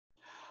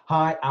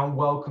Hi and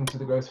welcome to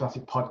the Growth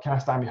Fanatics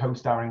podcast. I'm your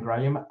host Darren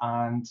Graham,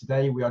 and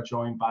today we are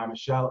joined by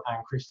Michelle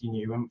and Christian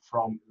Ewen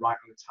from Right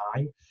on the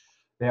Time.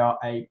 They are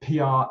a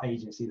PR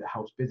agency that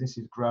helps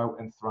businesses grow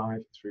and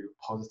thrive through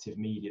positive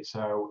media.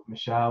 So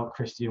Michelle,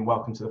 Christian,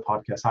 welcome to the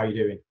podcast. How are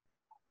you doing?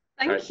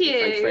 Thank you.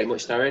 Thanks very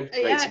much, Darren.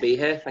 Great to be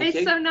here. Thank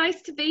you. It's so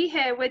nice to be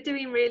here. We're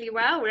doing really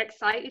well. We're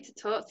excited to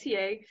talk to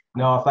you.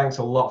 No, thanks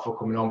a lot for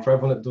coming on. For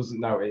everyone that doesn't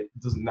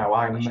know,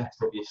 I messed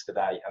up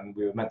yesterday and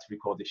we were meant to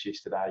record this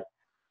yesterday.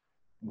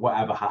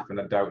 Whatever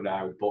happened, I don't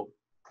know, but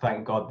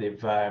thank God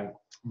they've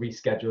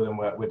rescheduled and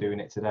we're doing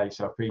it today.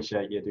 So I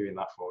appreciate you doing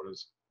that for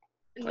us.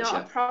 Pleasure.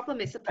 Not a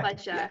problem. It's a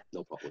pleasure. Yeah,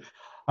 no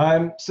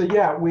problem. So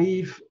yeah,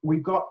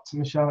 we've got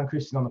Michelle and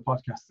Christian on the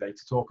podcast today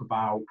to talk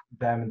about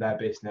them and their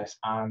business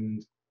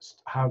and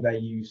how they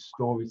use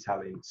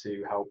storytelling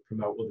to help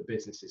promote other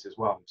businesses as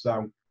well.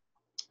 So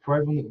for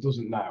everyone that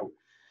doesn't know,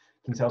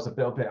 can you tell us a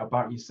little bit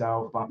about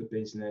yourself, about the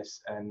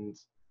business, and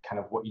kind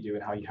of what you do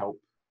and how you help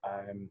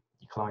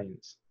your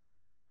clients?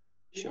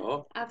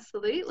 Sure.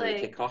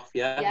 Absolutely. Kick off,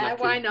 yeah. Yeah,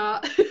 why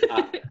not?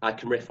 I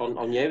can riff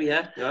on you,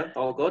 yeah,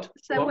 all good.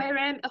 So we're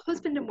a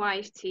husband and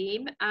wife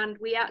team, and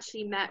we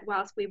actually met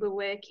whilst we were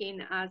working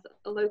as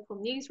local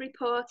news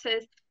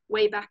reporters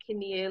way back in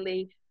the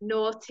early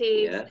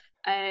noughties. Yeah.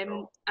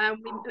 And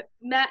we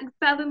met and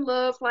fell in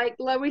love like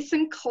Lois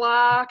and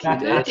Clark in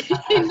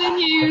the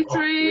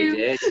newsroom. We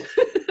did.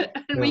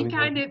 And we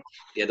kind of...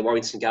 Yeah, the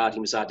Warrington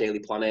Guardian was our Daily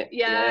Planet.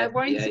 Yeah,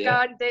 Warrington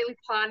Guardian, Daily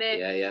Planet.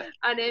 Yeah.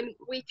 And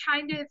we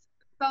kind of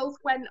both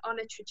went on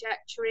a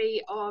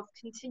trajectory of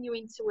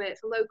continuing to work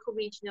for local,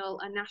 regional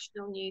and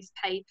national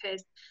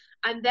newspapers.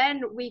 And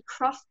then we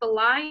crossed the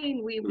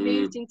line. We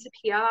moved into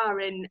PR,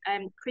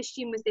 and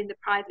Christian was in the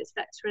private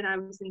sector and I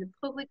was in the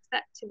public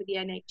sector with the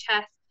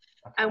NHS.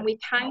 Okay. And we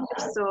kind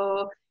of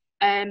saw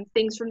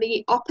things from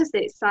the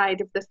opposite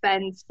side of the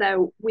fence.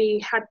 So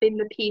we had been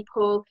the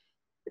people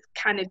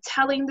kind of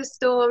telling the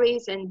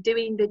stories and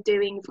doing the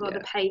doing for the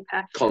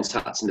paper.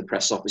 Contacting the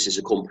press offices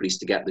of companies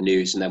to get the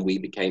news, and then we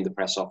became the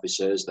press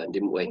officers then,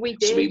 didn't we? We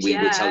did, so we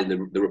were telling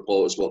the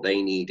reporters what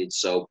they needed.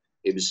 So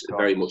it was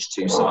very much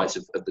two sides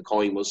of the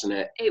coin, wasn't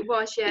it? It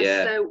was, yes.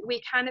 Yeah. So we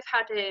kind of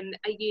had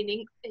a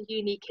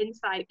unique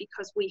insight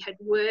because we had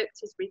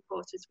worked as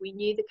reporters. We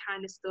knew the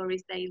kind of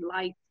stories they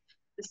liked,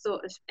 the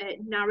sort of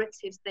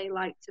narratives they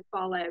liked to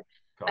follow.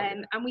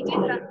 And we did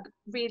that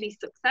really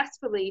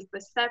successfully for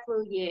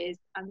several years,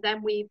 and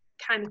then we've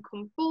kind of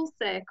come full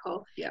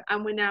circle,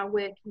 and we're now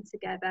working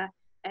together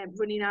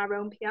running our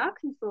own PR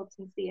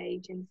consultancy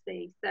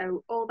agency.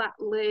 So all that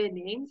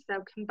learning,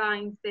 so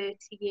combined 30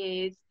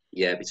 years.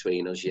 Yeah,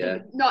 between us, yeah.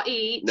 Not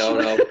each.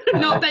 No.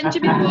 Not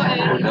Benjamin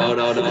Button. No.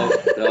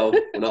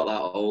 We're not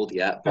that old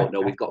yet, but no,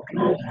 we've got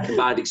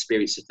combined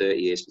experience of 30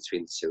 years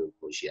between the two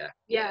of us,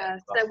 Yeah,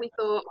 so we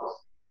thought,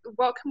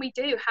 what can we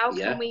do? How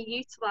can we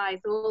utilise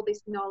all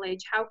this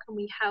knowledge? How can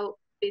we help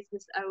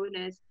business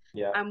owners?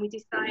 Yeah. And we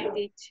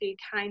decided to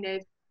kind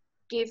of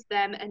give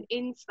them an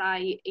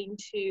insight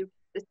into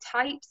the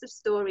types of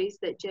stories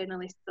that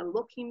journalists are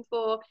looking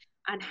for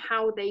and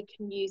how they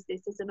can use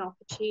this as an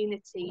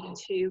opportunity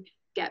to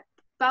get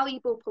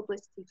valuable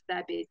publicity for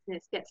their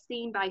business, get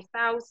seen by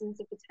thousands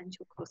of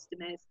potential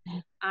customers,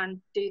 and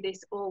do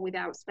this all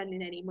without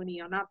spending any money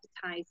on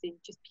advertising,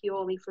 just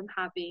purely from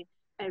having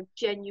a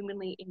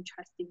genuinely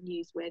interesting,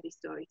 newsworthy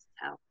story to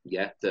tell.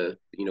 Yeah, the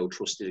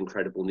trusted and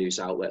credible news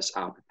outlets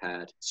are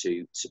prepared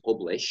to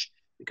publish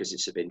because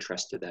it's of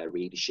interest to their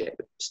readership.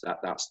 So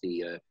that's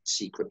the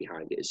secret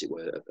behind it, as it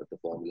were, of the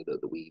formula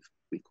that we've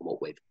come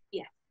up with.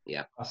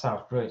 Yeah. That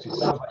sounds brilliant. So it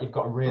sounds like you've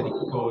got a really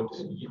good,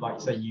 like you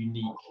say,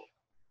 unique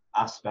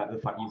aspect of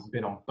the fact you've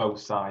been on both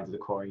sides of the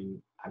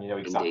coin and you know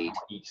exactly what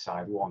each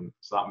side wants.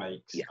 So that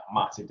makes a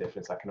massive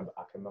difference. I can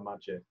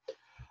imagine.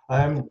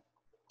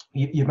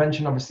 You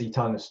mentioned obviously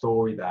telling a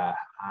story there.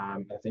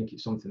 I think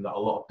it's something that a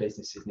lot of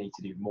businesses need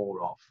to do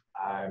more of.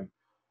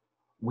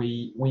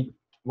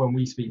 When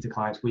we speak to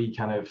clients, we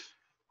kind of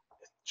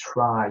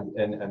try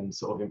and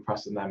sort of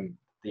impress on them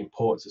the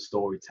importance of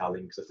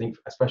storytelling, because I think,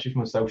 especially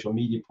from a social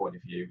media point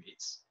of view,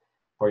 it's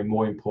probably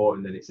more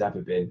important than it's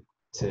ever been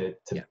to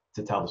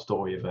tell the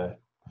story of a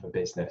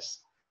business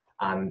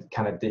and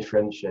kind of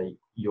differentiate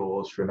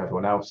yours from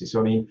everyone else's. So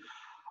I mean,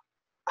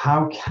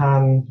 how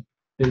can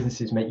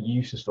businesses make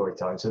use of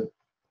storytelling? So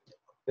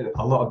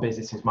a lot of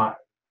businesses might,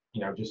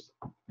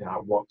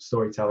 what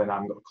storytelling, I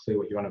haven't got a clue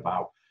what you're on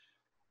about.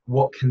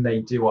 What can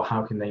they do, or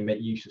how can they make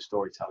use of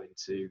storytelling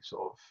to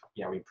sort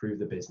of, improve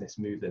the business,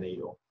 move the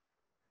needle?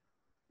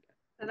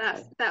 So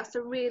that's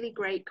a really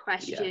great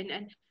question.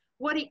 And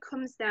what it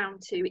comes down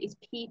to is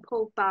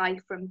people buy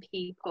from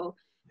people.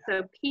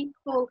 So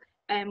people,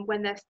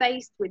 when they're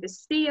faced with a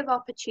sea of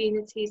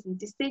opportunities and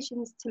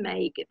decisions to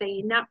make,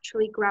 they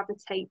naturally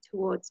gravitate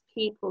towards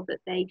people that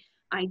they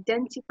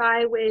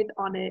identify with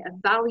on a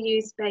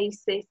values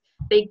basis.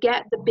 They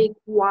get the big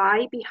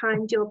why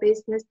behind your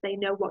business. They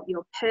know what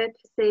your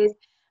purpose is.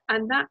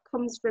 And that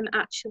comes from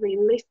actually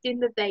lifting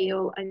the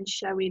veil and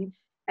showing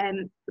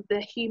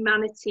the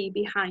humanity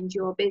behind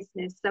your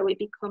business. So it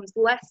becomes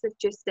less of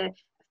just a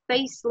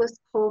faceless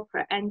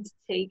corporate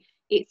entity.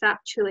 It's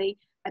actually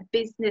a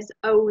business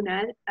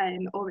owner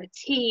or a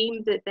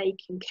team that they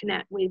can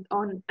connect with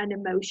on an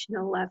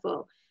emotional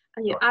level.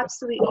 And you're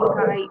absolutely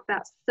right,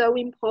 that's so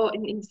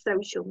important in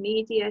social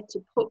media, to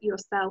put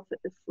yourself at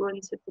the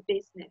front of the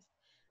business.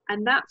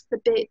 And that's the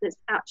bit that's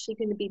actually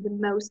going to be the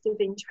most of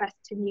interest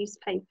to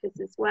newspapers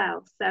as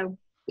well. So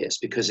yes,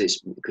 because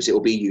it will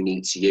be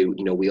unique to you.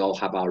 You know, we all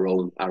have our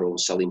own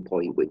selling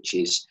point, which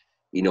is,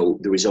 you know,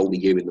 there is only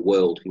you in the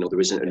world. You know, there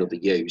isn't another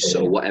you.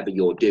 So whatever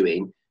you're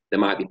doing, there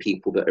might be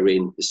people that are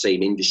in the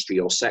same industry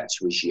or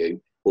sector as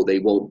you, but they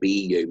won't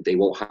be you. They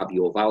won't have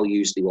your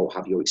values. They won't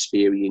have your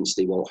experience.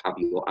 They won't have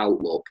your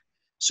outlook.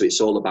 So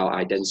it's all about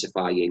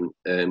identifying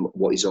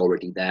what is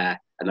already there,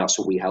 and that's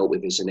what we help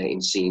with, isn't it?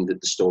 In seeing that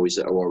the stories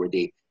that are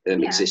already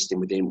existing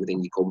within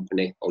your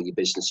company or your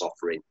business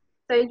offering.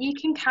 So you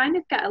can kind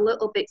of get a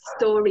little bit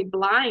story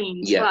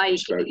blind, you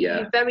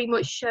very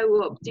much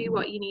show up, do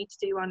what you need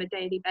to do on a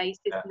daily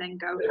basis, and then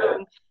go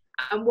home.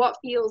 And what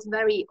feels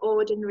very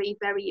ordinary,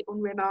 very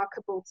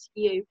unremarkable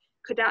to you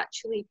could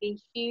actually be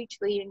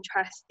hugely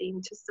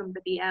interesting to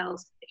somebody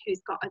else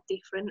who's got a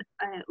different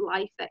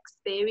life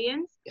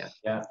experience.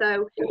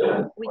 So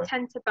we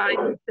tend to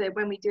find that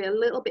when we do a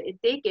little bit of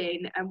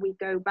digging and we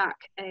go back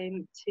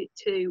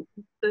to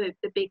the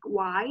big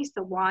why,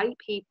 so why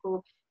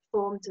people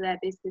formed their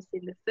business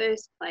in the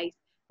first place,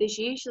 there's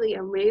usually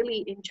a really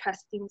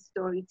interesting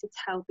story to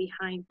tell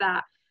behind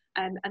that.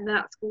 And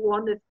that's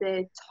one of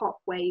the top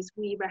ways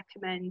we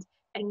recommend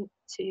and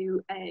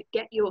to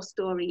get your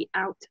story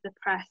out to the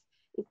press,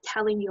 is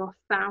telling your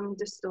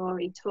founder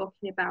story,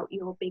 talking about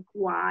your big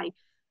why,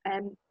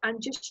 and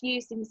just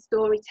using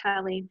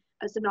storytelling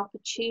as an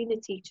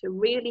opportunity to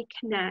really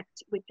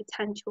connect with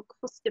potential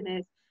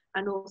customers,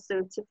 and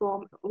also to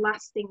form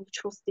lasting,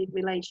 trusted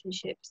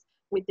relationships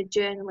with the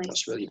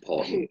journalists really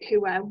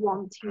who are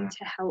wanting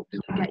to help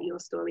you get your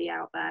story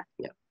out there.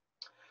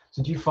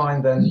 So do you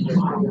find then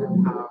you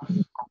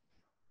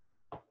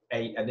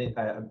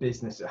have a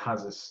business that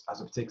has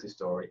a particular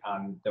story,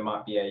 and there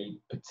might be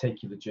a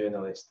particular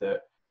journalist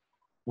that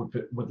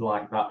would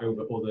like that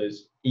over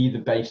others, either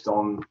based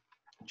on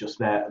just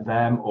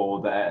them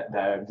or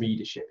their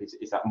readership?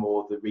 Is that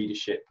more the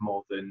readership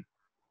more than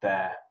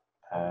their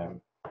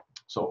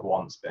sort of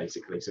wants,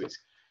 basically? So it's,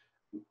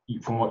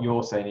 from what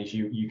you're saying, is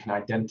you can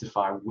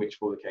identify which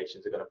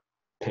publications are going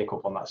to pick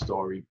up on that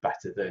story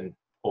better than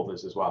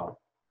others as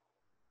well.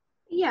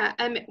 Yeah,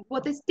 well,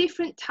 there's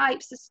different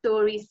types of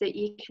stories that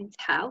you can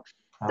tell.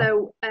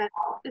 So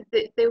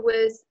there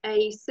was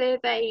a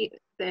survey,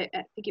 I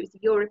think it was a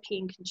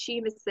European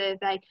consumer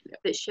survey,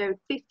 that showed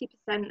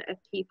 50% of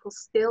people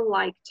still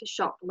like to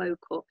shop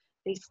local.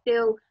 They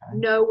still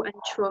know and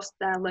trust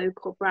their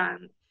local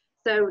brand.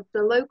 So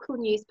the local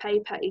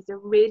newspaper is a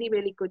really,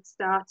 really good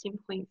starting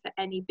point for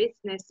any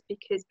business,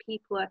 because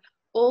people are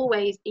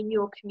always in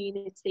your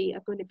community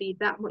are going to be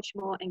that much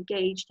more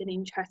engaged and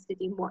interested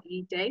in what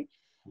you do.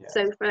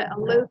 So for a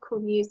local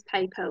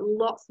newspaper,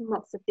 lots and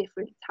lots of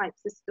different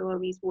types of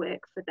stories work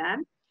for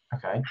them.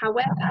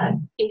 However,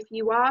 if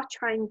you are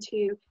trying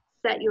to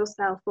set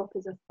yourself up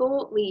as a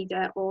thought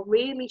leader or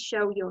really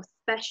show your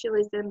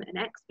specialism and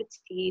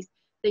expertise,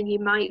 then you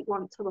might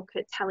want to look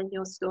at telling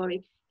your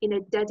story in a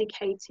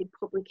dedicated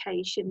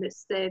publication that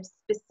serves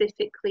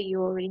specifically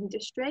your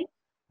industry.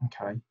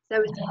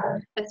 So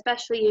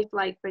especially if,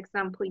 like, for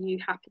example, you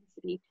happen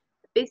to be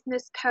a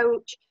business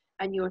coach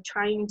and you're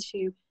trying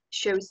to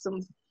show some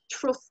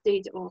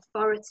trusted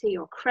authority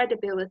or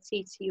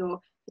credibility to your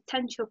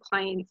potential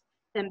clients,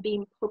 then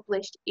being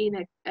published in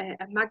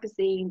a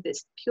magazine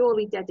that's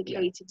purely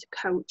dedicated to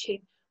coaching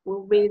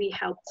will really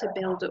help to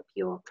build up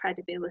your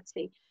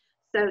credibility.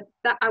 So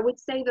that, I would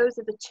say, those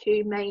are the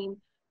two main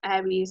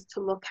areas to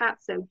look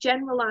at. So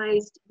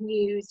generalized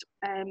news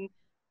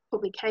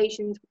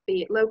publications,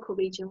 be it local,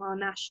 regional or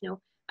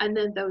national, and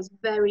then those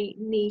very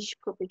niche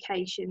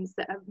publications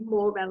that are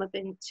more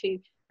relevant to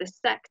the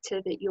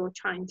sector that you're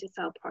trying to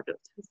sell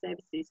products and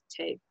services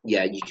to.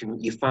 Yeah,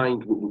 you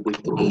find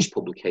with the niche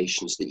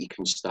publications that you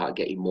can start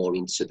getting more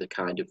into the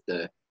kind of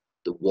the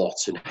what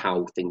and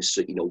how things,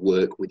 you know,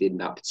 work within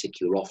that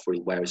particular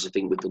offering. Whereas I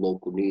think with the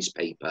local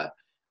newspaper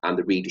and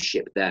the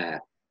readership there,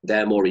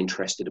 they're more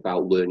interested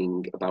about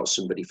learning about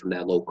somebody from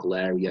their local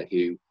area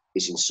who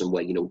is in some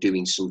way, you know,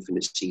 doing something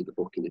that's either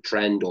bucking the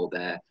trend or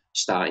they're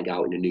starting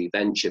out in a new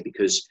venture.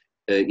 Because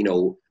you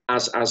know,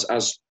 as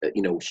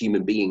you know,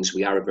 human beings,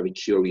 we are a very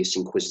curious,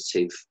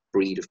 inquisitive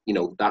breed of, you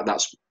know,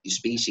 that's your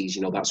species,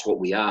 you know, that's what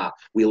we are.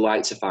 We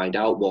like to find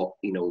out what,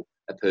 you know,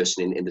 a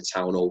person in the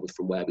town over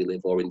from where we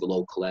live or in the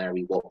local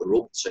area, what they're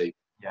up to.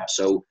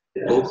 So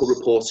local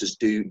reporters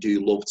do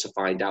love to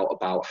find out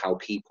about how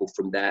people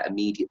from their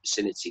immediate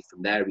vicinity,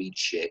 from their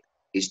readership,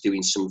 is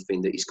doing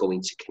something that is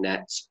going to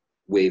connect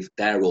with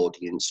their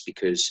audience,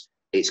 because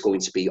it's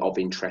going to be of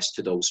interest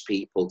to those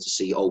people to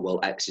see, oh, well,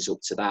 X is up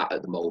to that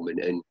at the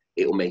moment, and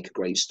it'll make a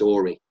great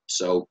story.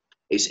 So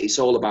it's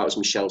all about, as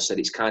Michelle said,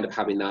 it's kind of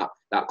having that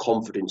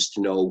confidence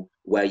to know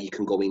where you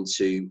can go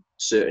into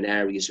certain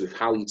areas with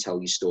how you tell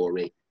your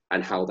story,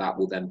 and how that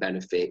will then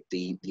benefit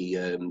the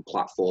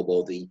platform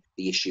or the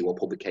issue or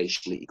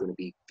publication that you're going to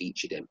be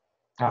featured in.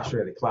 That's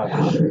really clever.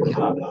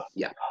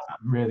 Yeah.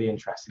 Really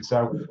interesting.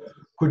 So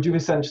could you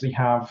essentially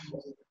have,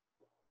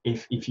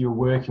 if you're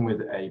working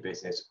with a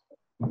business,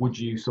 would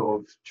you sort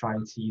of try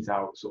and tease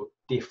out sort of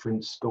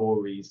different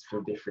stories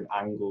from different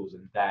angles,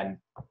 and then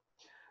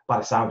by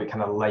the sound of it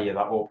kind of layer that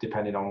up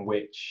depending on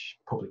which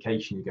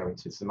publication you go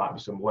into? So there might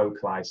be some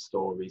localized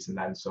stories and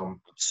then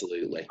some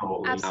absolutely.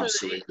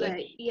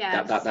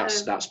 Yeah,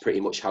 that's pretty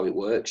much how it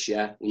works. Do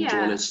you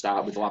want to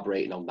start with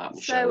elaborating on that,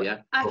 Michelle? So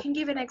I can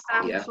give an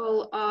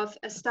example of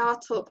a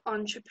startup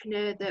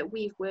entrepreneur that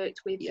we've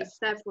worked with for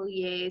several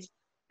years.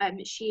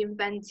 She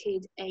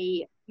invented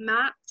a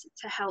mat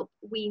to help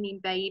weaning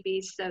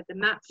babies, so the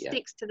mat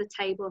sticks to the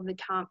table and they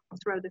can't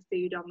throw the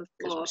food on the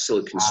floor. Still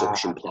a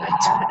consumption plate.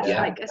 Still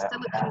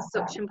a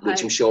consumption plate.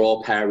 Which I'm sure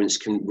all parents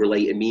can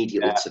relate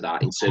immediately to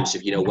that, in terms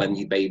of, when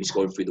your baby's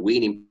going through the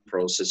weaning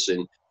process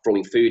and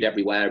throwing food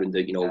everywhere, and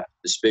the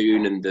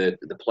spoon and the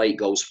plate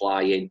goes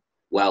flying.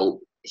 Well,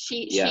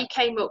 she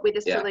came up with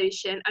a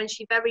solution, and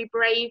she very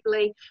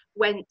bravely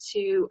went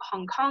to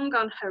Hong Kong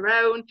on her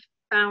own,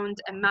 found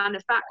a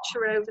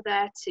manufacturer over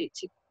there to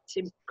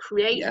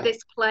create this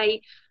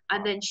plate,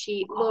 and then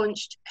she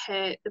launched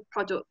the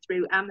product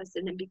through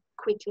Amazon and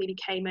quickly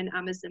became an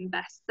Amazon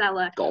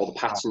bestseller. Got all the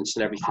patents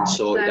and everything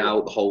sorted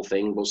out, the whole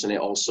thing, wasn't it,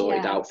 all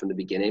sorted out from the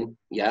beginning?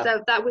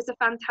 So that was a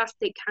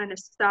fantastic kind of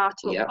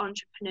startup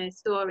entrepreneur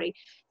story.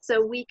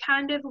 So we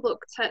kind of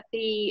looked at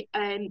the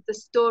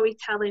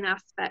storytelling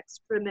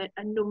aspects from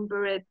a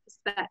number of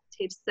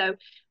perspectives. So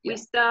we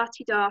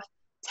started off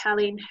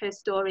telling her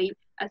story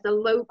as a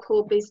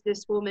local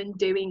businesswoman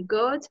doing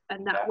good,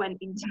 and that went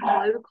into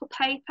the local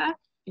paper,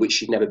 which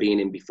she'd never been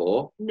in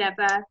before.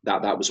 Never.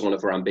 That was one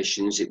of her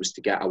ambitions. It was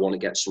I want to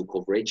get some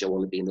coverage. I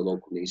want to be in the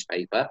local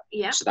newspaper.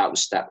 So that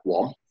was step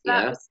one.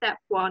 That was step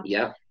one.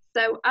 Yeah.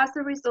 So as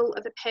a result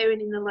of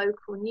appearing in the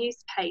local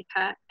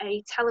newspaper,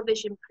 a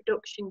television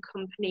production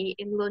company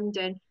in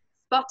London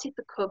spotted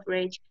the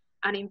coverage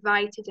and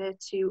invited her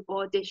to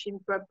audition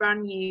for a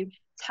brand new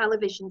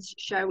television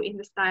show in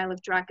the style of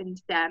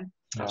Dragon's Den.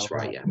 That's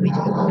right,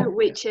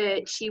 which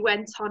she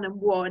went on and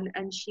won,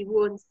 and she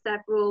won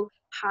several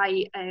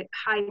high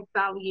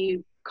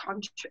value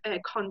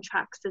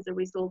contracts as a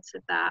result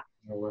of that.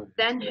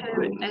 Then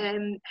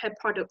her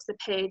products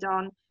appeared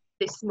on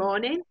This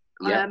Morning.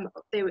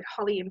 They were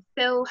Holly and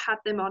Phil had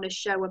them on a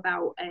show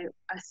about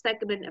a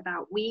segment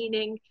about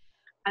weaning,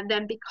 and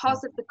then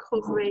because of the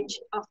coverage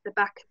off the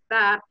back of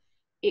that,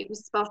 it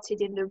was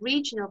spotted in the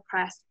regional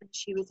press, and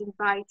she was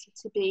invited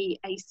to be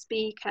a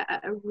speaker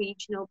at a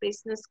regional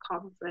business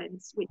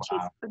conference, which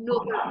is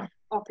another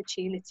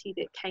opportunity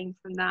that came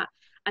from that.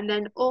 And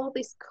then all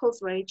this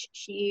coverage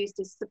she used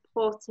as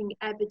supporting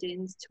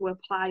evidence to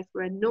apply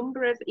for a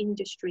number of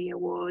industry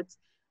awards,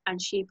 and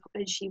she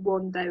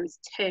won those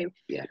too.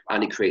 Yeah,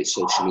 and it creates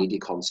social media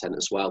content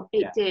as well.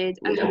 It did.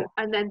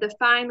 And then the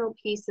final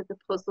piece of the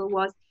puzzle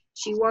was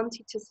she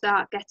wanted to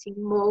start getting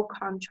more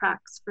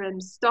contracts from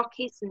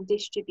stockists and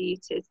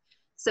distributors.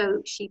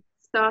 So she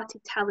started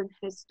telling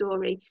her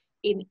story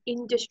in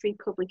industry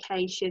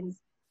publications,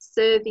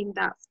 serving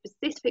that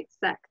specific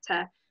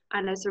sector.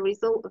 And as a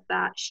result of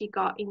that, she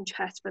got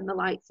interest from the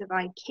likes of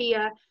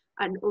IKEA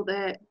and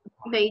other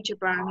major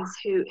brands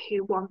who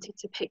wanted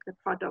to pick the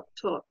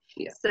product up.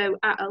 So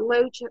at a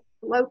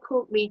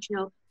local,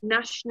 regional,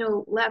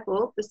 national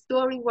level, the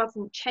story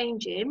wasn't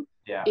changing.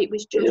 It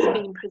was just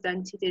being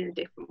presented in a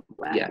different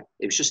way.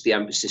 It was just the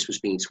emphasis was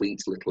being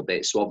tweaked a little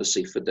bit. So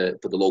obviously for the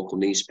local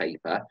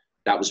newspaper,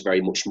 that was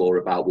very much more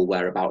about, well,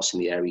 whereabouts in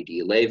the area do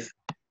you live?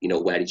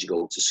 Where did you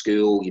go to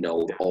school?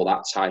 All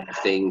that type of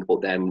thing.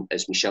 But then,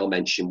 as Michelle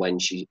mentioned, when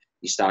you're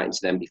starting to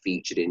then be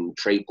featured in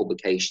trade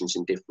publications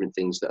and different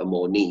things that are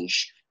more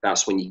niche,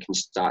 that's when you can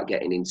start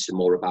getting into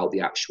more about the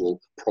actual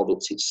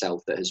product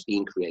itself that has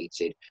been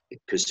created.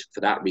 Because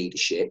for that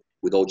readership,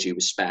 with all due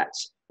respect,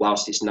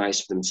 whilst it's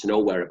nice for them to know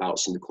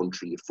whereabouts in the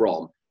country you're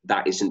from,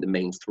 that isn't the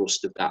main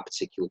thrust of that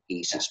particular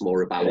piece. It's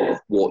more about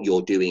what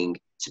you're doing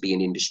to be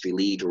an industry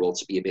leader or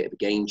to be a bit of a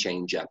game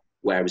changer.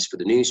 Whereas for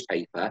the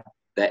newspaper,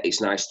 that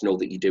it's nice to know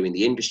that you're doing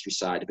the industry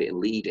side of it and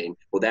leading,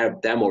 but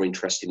they're more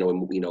interested in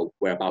knowing,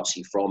 whereabouts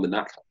you're from and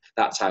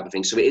that type of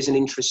thing. So it is an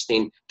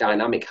interesting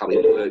dynamic how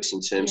it works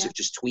in terms of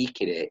just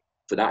tweaking it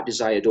for that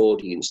desired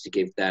audience to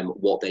give them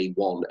what they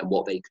want and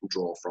what they can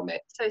draw from it.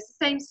 So it's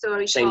the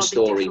same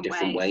story. In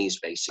different ways,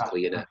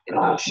 basically, in a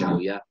nutshell,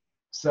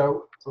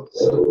 So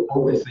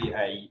obviously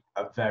a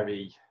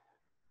very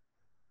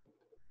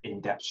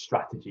in-depth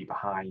strategy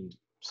behind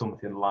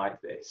something like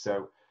this.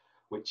 So,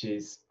 which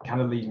is kind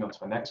of leading on to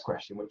my next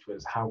question, which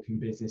was how can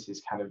businesses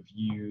kind of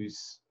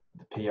use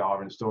the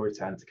PR and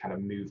storytelling to kind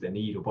of move the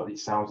needle? But it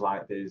sounds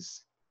like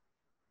there's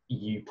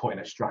you putting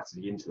a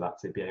strategy into that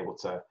to be able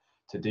to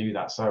do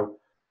that. So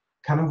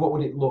kind of what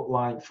would it look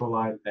like for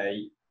like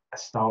a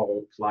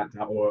startup like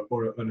that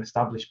or an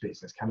established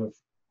business? Kind of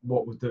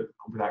what would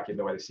without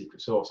giving away the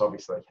secret sauce,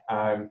 obviously.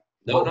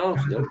 What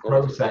would the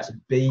process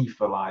be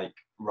for like,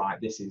 right,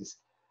 this is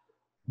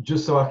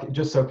just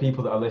so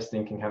people that are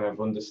listening can kind of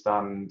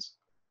understand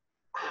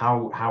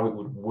how it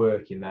would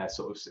work in their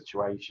sort of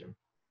situation.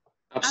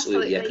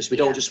 Absolutely, yeah, because we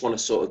don't just want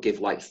to sort of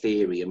give like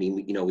theory. I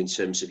mean, you know, in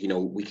terms of, you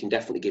know, we can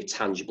definitely give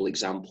tangible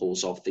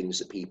examples of things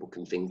that people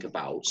can think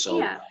about.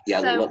 So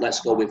let's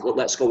go with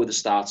the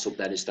startup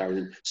then, as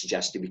Darren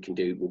suggested. We can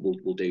do,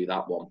 we'll do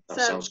that one.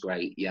 That sounds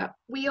great. Yeah.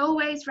 We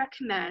always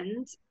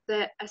recommend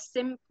that a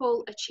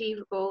simple,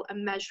 achievable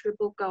and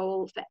measurable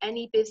goal for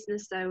any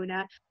business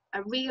owner,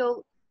 a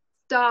real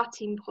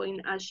starting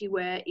point, as you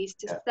were, is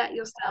to set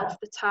yourself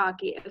the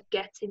target of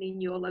getting in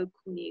your local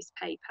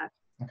newspaper.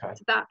 Okay.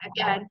 So that,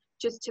 again,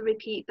 just to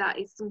repeat, that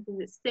is something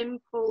that's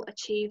simple,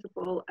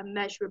 achievable and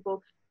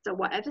measurable. So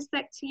whatever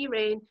sector you're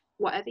in,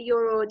 whatever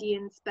your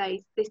audience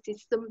base, this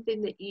is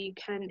something that you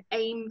can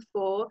aim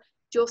for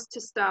just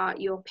to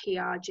start your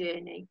PR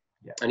journey.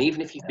 Yeah. And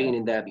even if you've been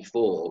in there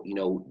before, you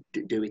know,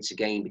 do it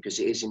again, because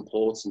it is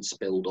important to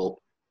build up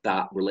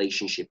that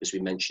relationship, as we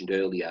mentioned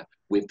earlier,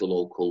 with the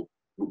local,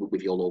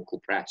 with your local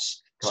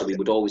press. So we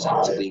would always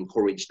actively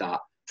encourage that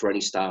for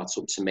any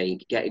startup to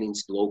make getting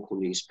into the local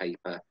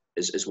newspaper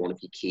as one of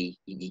your key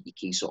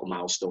sort of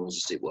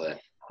milestones, as it were.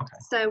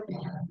 So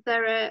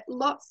there are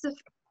lots of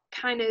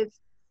kind of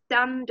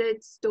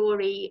standard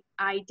story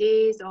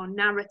ideas or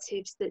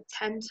narratives that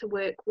tend to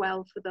work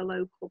well for the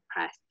local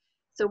press.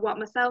 So what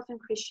myself and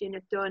Christian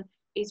have done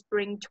is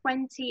bring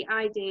 20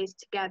 ideas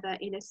together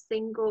in a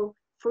single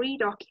free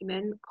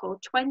document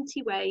called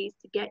 20 Ways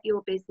to Get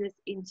Your Business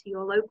into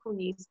Your Local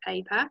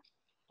Newspaper.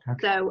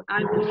 Okay. So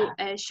I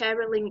will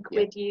share a link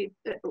with you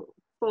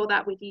for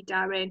that with you,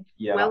 Darren.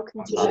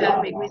 Welcome to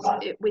share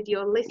it with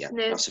your listeners.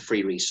 Yeah, that's a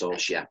free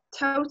resource,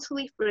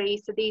 Totally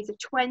free. So these are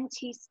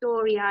 20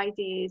 story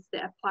ideas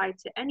that apply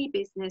to any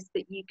business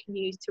that you can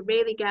use to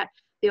really get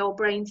the old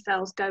brain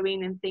cells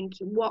going and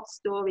thinking, what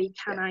story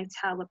can I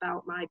tell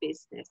about my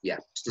business? Yeah,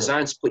 it's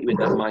designed to put you in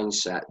that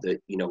mindset that,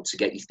 you know, to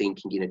get you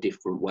thinking in a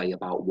different way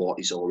about what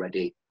is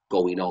already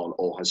going on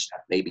or has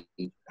maybe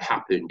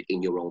happened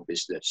in your own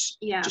business.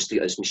 Yeah. Just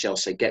as Michelle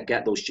said,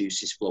 get those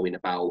juices flowing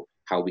about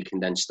how we can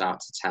then start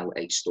to tell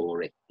a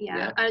story.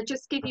 Yeah. I'll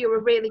just give you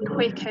a really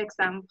quick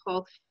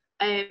example.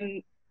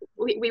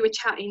 We were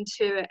chatting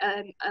to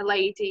a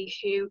lady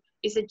who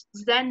is a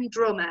Zen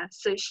drummer,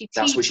 so she teaches.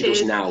 That's what she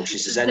does now.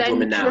 She's a Zen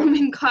drummer now.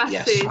 Drumming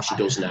classes. Yes, she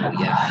does now.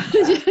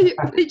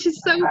 Yeah, which is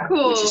so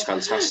cool. Which is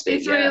fantastic.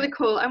 It's really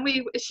cool. And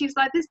she's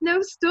like, "There's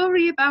no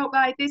story about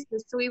my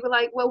business." So we were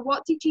like, "Well,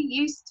 what did you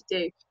used to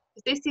do?"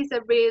 Because this is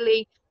a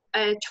really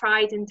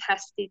tried and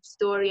tested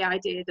story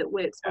idea that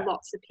works for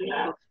lots of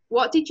people.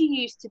 What did you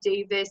used to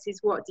do versus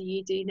what do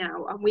you do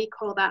now? And we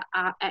call that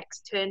our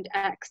X turned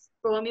X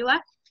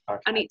formula. Okay.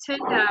 And it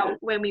turned out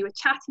when we were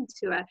chatting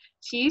to her,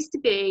 she used to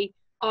be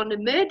on a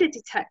murder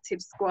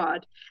detective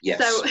squad. Yes.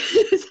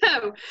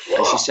 So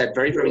and she said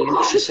very,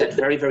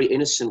 very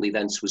innocently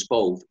then to us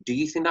both, do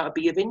you think that would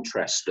be of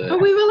interest?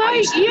 And we were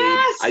like,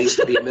 yes. I used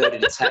to be a murder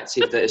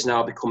detective that has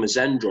now become a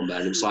Zen drummer.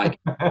 And it was like,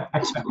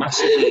 it's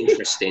massively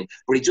interesting.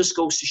 But it just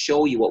goes to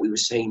show you what we were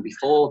saying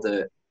before,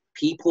 that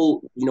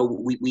people, you know,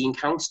 we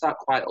encounter that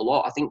quite a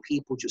lot. I think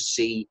people just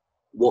see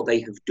what they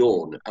have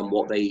done and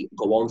what they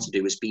go on to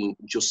do as being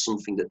just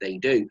something that they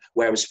do.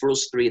 Whereas for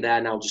us three there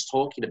now just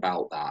talking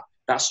about that,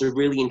 that's a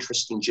really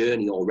interesting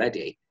journey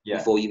already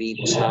before you've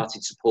even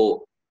started to put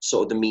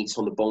sort of the meat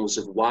on the bones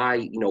of why,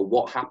 you know,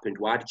 what happened,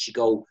 why did you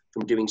go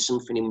from doing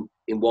something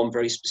in one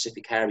very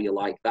specific area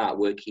like that,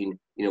 working,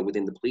 you know,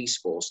 within the police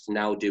force, to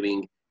now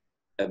doing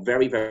a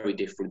very, very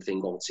different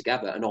thing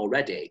altogether. And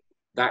already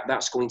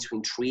that's going to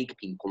intrigue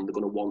people and they're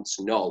going to want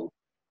to know,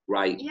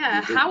 right?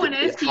 Yeah, how on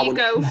earth do you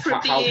go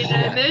from being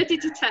a murder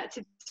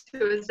detective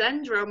to a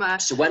Zen drummer?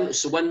 So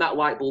when that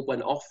light bulb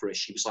went off for her,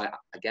 she was like,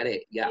 I get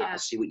it. Yeah, I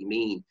see what you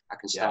mean. I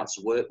can start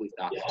to work with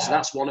that. So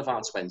that's one of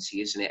our 20,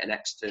 isn't it? An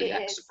X to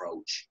X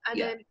approach.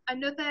 And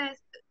another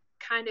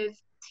kind of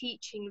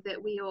teaching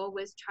that we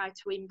always try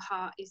to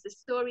impart is the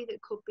story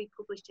that could be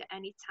published at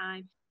any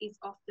time is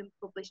often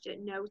published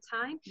at no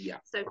time. Yeah.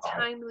 So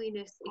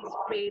timeliness is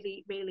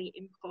really, really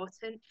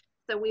important.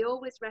 So we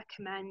always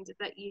recommend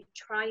that you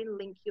try and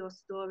link your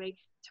story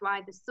to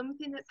either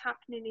something that's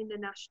happening in the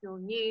national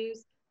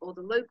news or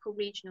the local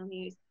regional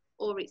news,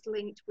 or it's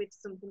linked with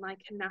something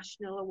like a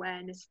National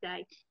Awareness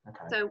Day. Okay.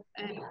 So,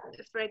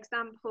 for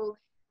example,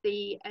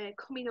 the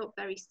coming up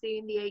very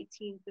soon, the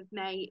 18th of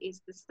May,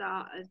 is the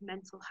start of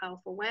Mental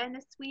Health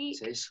Awareness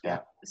Week. It is, yeah.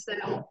 So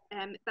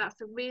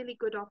that's a really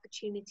good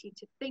opportunity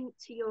to think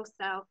to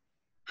yourself,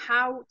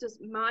 how does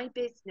my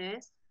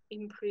business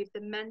improve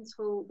the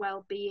mental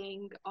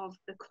well-being of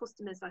the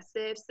customers I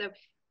serve? So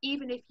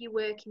even if you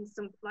work in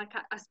some, like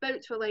I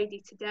spoke to a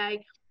lady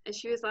today and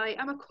she was like,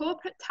 I'm a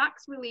corporate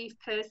tax relief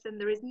person,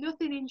 there is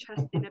nothing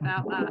interesting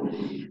about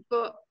that.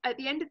 But at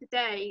the end of the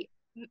day,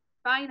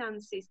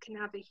 finances can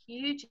have a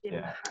huge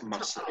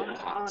impact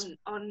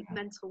on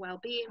mental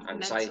well-being,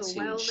 anxiety,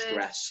 mental wellness,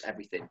 stress,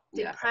 everything,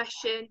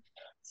 depression.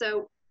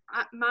 So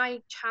my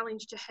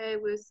challenge to her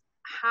was,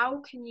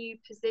 how can you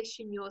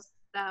position yourself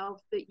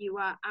yourself that you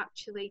are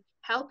actually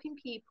helping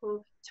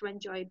people to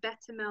enjoy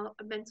better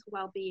mental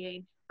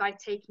well-being by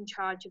taking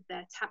charge of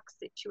their tax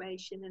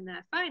situation and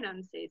their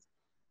finances.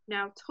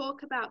 Now,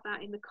 talk about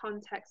that in the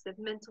context of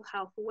Mental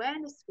Health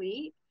Awareness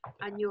Week,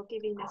 and you're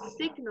giving a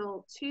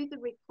signal to the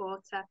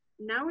reporter,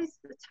 now is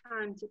the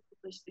time to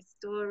publish this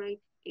story.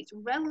 It's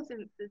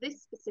relevant for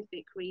this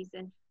specific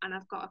reason, and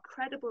I've got a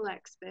credible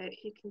expert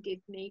who can give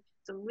me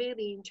some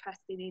really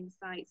interesting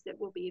insights that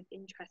will be of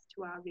interest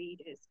to our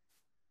readers.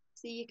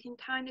 So you can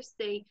kind of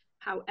see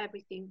how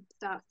everything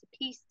starts to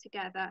piece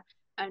together,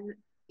 and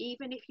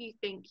even if you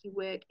think you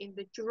work in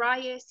the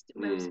driest,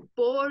 most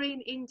boring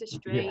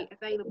industry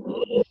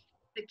available,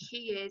 the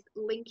key is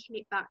linking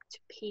it back to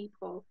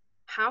people.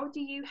 How do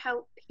you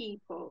help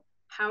people?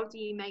 How do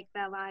you make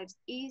their lives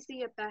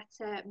easier,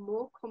 better,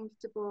 more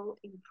comfortable,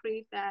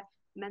 improve their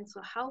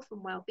mental health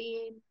and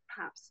well-being,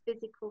 perhaps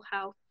physical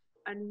health,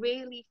 and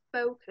really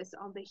focus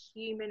on the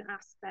human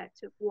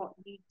aspect of what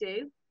you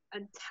do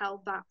and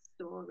tell that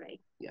story?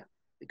 Yeah.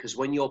 Because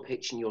when you're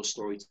pitching your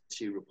story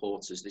to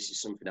reporters, this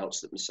is something else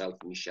that myself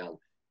and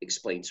Michelle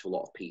explain to a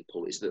lot of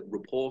people, is that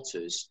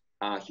reporters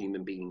are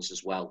human beings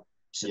as well.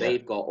 So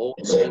they've got all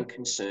the same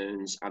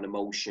concerns and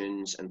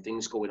emotions and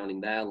things going on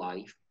in their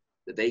life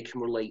that they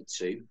can relate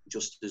to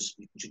just as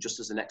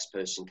the next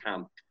person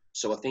can.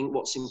 So I think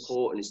what's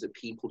important is that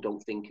people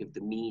don't think of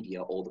the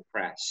media or the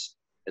press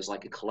as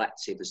like a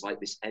collective, as like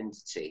this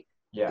entity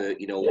that,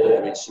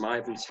 they're in some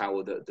ivory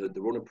tower, that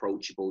they're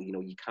unapproachable,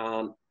 you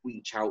can't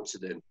reach out to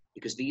them,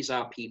 because these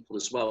are people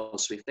as well.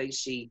 So if they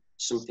see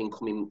something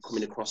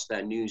coming across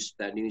their news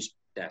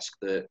desk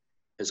that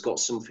has got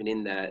something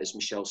in there, as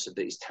Michelle said,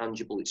 that is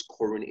tangible, it's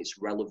current, it's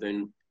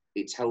relevant,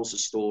 it tells a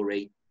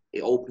story,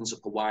 it opens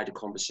up a wider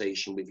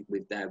conversation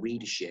with their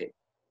readership,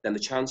 then the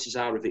chances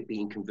are of it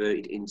being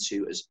converted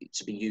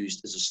to be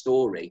used as a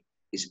story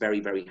is very,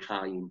 very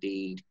high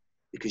indeed,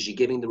 because you're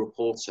giving the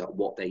reporter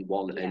what they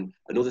want. And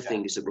another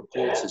thing is that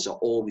reporters are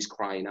always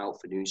crying out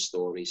for news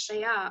stories.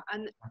 They are.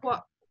 And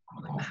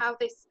how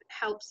this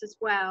helps as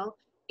well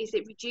is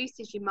it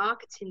reduces your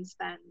marketing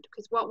spend,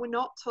 because what we're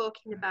not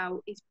talking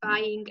about is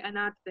buying an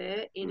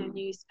advert in a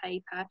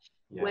newspaper.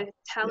 We're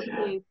telling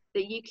you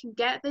that you can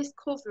get this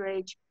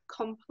coverage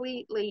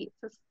completely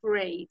for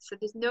free. So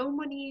there's no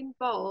money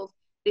involved.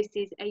 This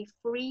is a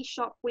free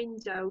shop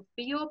window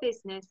for your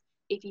business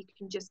if you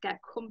can just get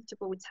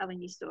comfortable with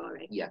telling your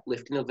story. Yeah,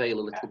 lifting the veil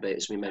a little bit,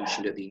 as we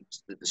mentioned at the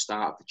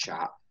start of the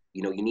chat,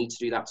 you need to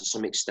do that to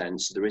some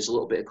extent. So there is a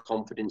little bit of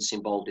confidence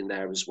involved in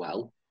there as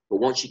well. But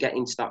once you get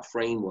into that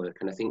framework,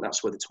 and I think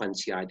that's where the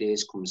 20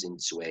 ideas comes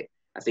into it,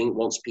 I think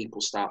once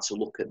people start to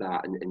look at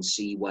that and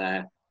see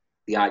where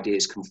the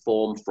ideas can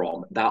form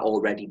from, that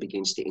already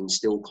begins to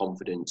instill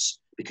confidence,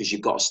 because you've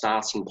got a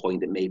starting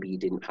point that maybe you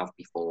didn't have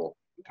before.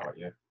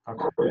 Okay.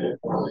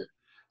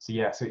 So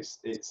it's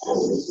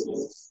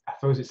I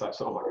suppose it's like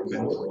sort of like a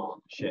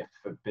mental shift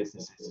for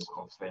businesses to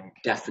sort of think.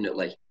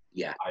 Definitely,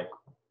 yeah. Like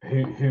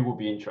who will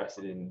be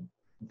interested in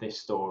this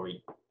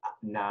story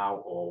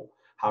now, or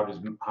how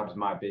does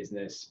my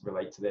business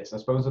relate to this? I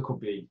suppose there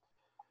could be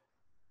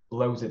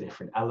loads of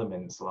different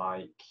elements.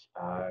 Like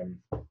I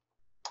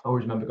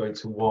always remember going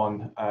to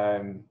one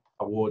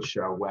award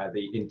show where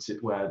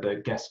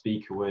the guest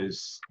speaker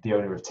was the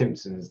owner of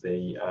Timpson's,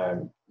 the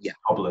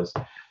cobblers.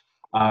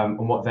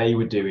 And what they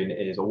were doing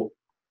is,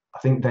 I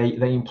think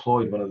they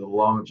employed one of the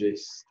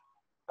largest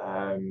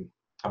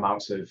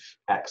amounts of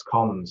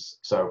ex-cons.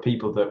 So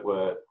people that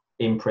were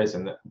in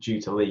prison that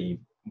due to leave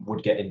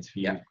would get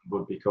interviewed,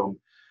 would become.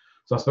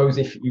 So I suppose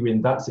if you're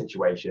in that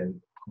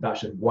situation,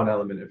 that's just one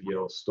element of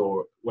your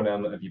story, one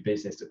element of your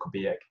business that could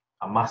be a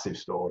massive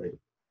story,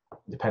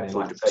 depending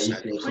on, say,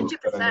 if you're some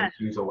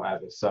news or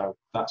whatever. So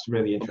that's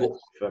really interesting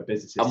for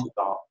businesses to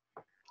start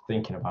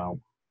thinking about.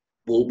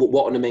 Well,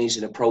 what an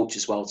amazing approach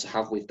as well to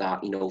have with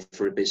that,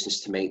 for a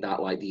business to make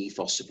that like the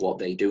ethos of what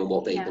they do and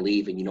what they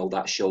believe in.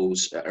 That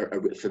shows,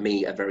 for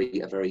me, a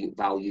very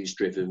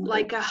values-driven,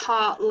 like a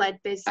heart-led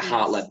business. A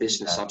heart-led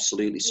business,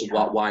 absolutely. So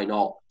why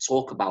not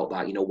talk about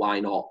that? Why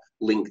not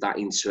link that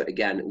into a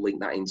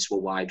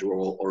wider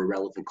or a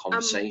relevant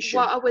conversation?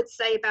 What I would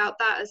say about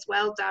that as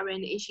well,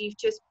 Darren, is you've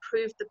just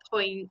proved the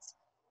point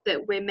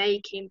that we're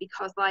making,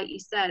 because, like you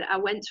said, I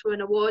went to an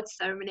awards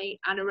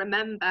ceremony and I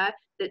remember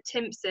that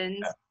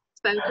Timpson's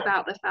spoke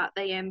about the fact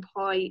they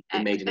employ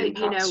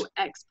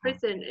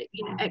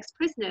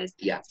ex-prisoners.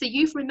 So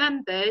you've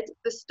remembered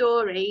the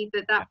story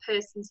that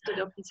person stood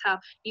up and tell.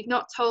 You've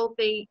not told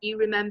me you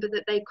remember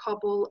that they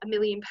cobble 1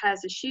 million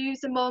pairs of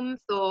shoes a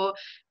month, or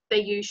they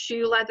use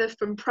shoe leather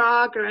from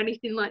Prague, or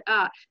anything like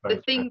that.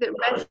 The thing that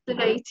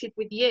resonated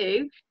with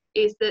you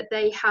is that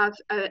they have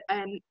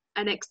an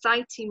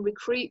exciting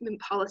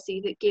recruitment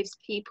policy that gives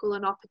people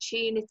an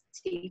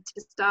opportunity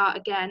to start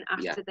again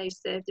after they've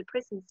served a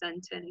prison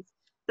sentence.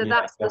 So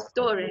that's the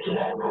story.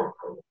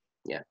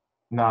 Yeah.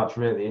 No, it's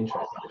really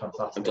interesting.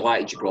 Fantastic. I'm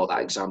delighted you brought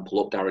that example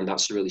up, Darren.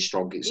 That's a really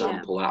strong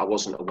example. I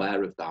wasn't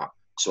aware of that.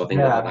 So I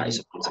think that is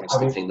a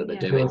fantastic thing that they're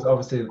doing. There was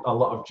obviously a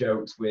lot of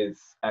jokes with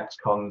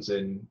ex-cons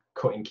and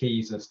cutting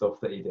keys and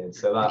stuff that he did,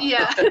 so that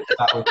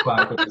was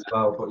quite good as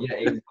well. But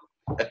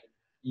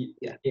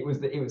it was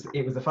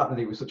the fact that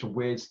it was such a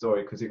weird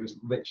story, because it was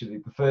literally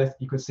the first,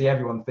 you could see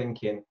everyone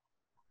thinking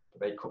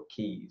they cut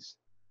keys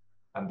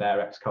and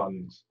they're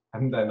ex-cons,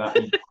 and then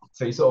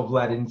so he sort of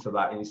led into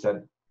that, and he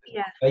said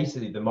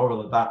basically the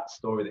moral of that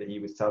story that he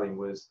was telling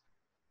was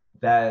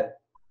they're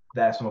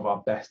some of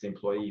our best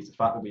employees. The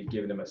fact that we've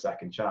given them a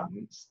second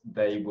chance,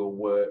 they will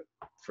work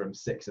from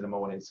 6 in the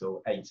morning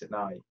till 8 at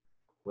night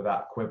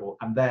without quibble.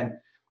 And then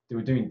they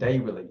were doing day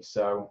release,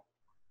 so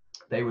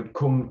they would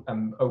come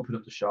and open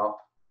up the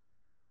shop,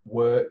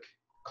 work,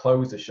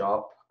 close the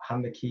shop,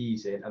 hand the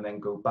keys in, and then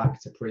go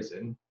back to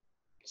prison,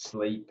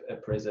 sleep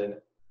at prison,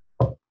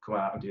 come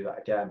out and do that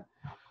again.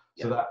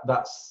 So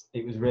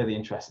it was really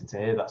interesting to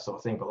hear that sort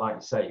of thing. But like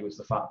you say, it was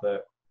the fact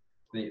that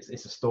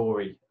it's a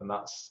story, and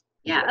that's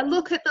and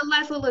look at the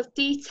level of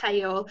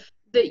detail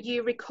that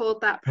you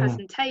record that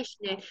presentation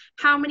in.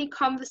 How many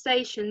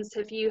conversations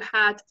have you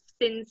had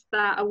since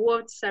that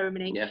award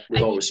ceremony?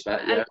 With all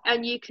respect,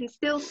 and you can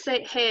still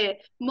sit here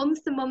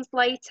months and months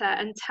later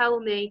and tell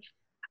me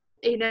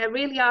in a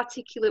really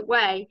articulate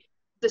way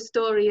the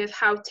story of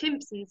how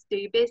Timpsons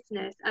do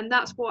business. And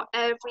that's what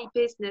every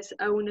business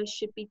owner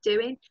should be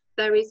doing.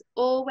 There is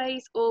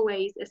always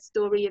a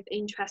story of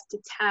interest to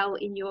tell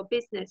in your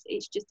business.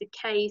 It's just a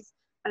case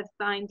of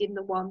finding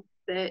the one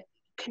that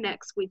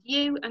connects with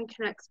you and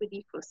connects with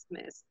your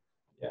customers.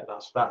 Yeah,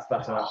 that's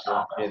an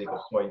actually really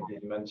good point that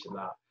you mentioned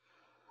that.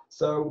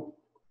 So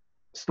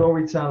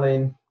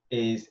storytelling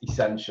is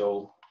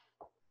essential.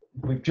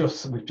 We've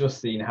just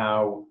seen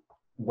how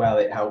well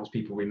it helps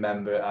people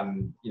remember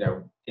and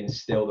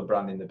instill the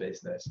brand in the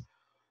business.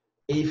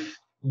 If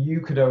you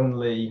could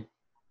only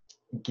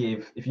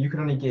give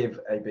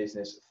a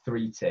business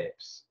 3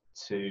 tips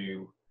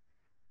to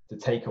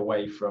take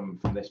away from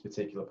this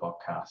particular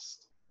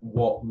podcast,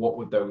 what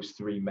would those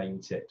 3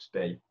 main tips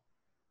be?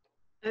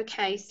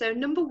 Okay, so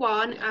number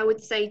 1, I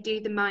would say do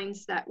the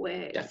mindset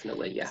work.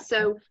 Definitely, yeah.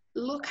 So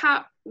look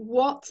at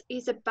what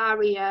is a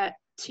barrier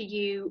to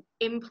you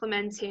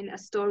implementing a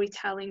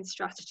storytelling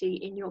strategy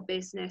in your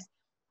business.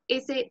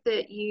 Is it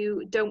that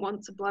you don't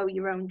want to blow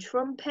your own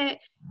trumpet?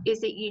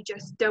 Is it you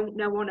just don't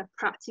know on a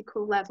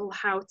practical level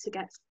how to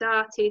get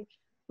started?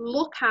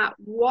 Look at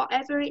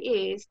whatever it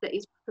is that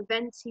is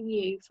preventing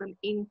you from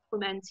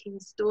implementing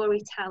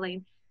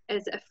storytelling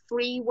as a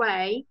free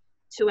way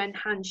to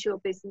enhance your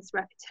business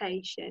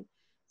reputation.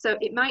 So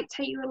it might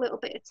take you a little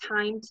bit of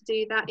time to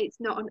do that.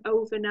 It's not an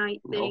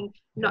overnight thing.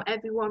 Not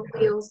everyone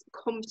feels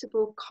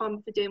comfortable,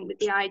 confident with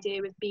the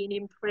idea of being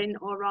in print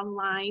or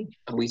online.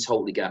 And we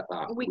totally get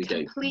that. We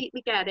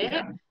completely get it.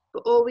 Yeah.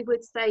 But all we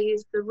would say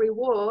is the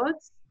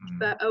rewards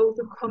for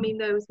overcoming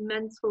those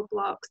mental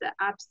blocks are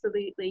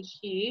absolutely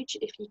huge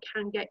if you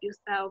can get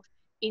yourself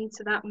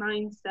into that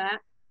mindset.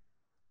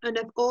 And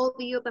of all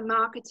the other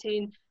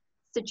marketing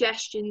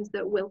suggestions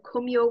that will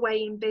come your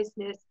way in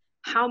business,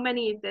 how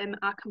many of them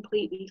are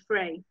completely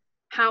free?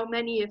 How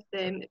many of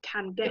them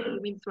can get you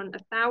in front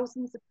of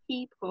thousands of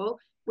people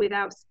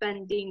without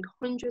spending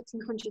hundreds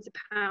and hundreds of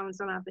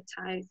pounds on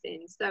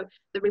advertising? So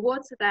the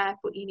rewards are there,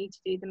 but you need to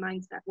do the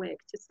mindset work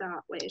to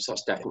start with. So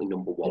that's definitely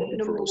number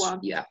 1 for us.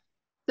 Yeah.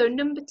 So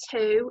number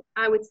 2,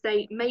 I would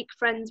say make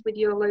friends with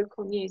your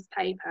local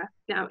newspaper.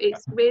 Now,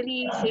 it's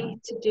really easy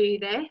to do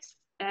this.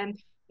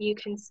 You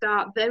can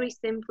start very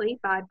simply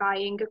by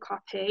buying a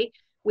copy.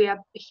 We are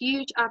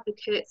huge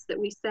advocates that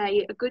we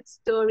say a good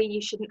story,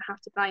 you shouldn't have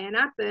to buy an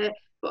advert,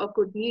 but a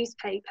good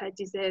newspaper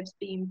deserves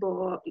being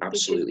bought.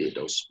 Absolutely, it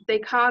does. They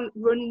can't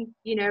run,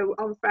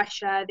 on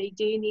fresh air. They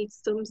do need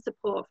some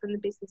support from the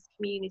business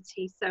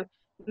community. So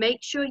make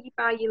sure you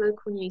buy your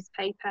local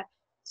newspaper,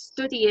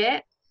 study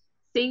it,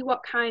 see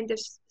what kind of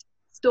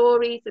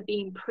stories are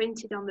being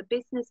printed on the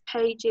business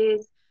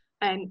pages,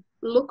 and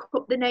look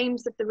up the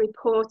names of the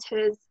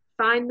reporters,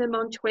 find them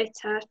on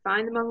Twitter,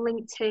 find them on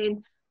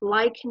LinkedIn,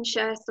 like and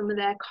share some of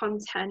their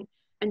content,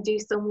 and do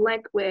some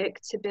legwork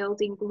to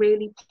building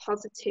really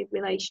positive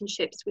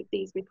relationships with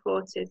these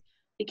reporters,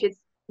 because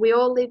we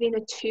all live in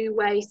a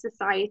two-way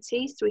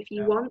society. So if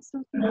you want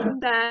something from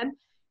them,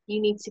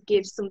 you need to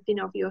give something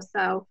of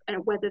yourself,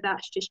 and whether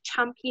that's just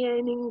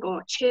championing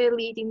or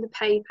cheerleading the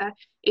paper.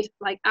 If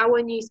like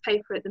our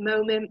newspaper at the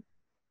moment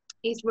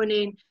is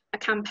running a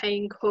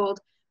campaign called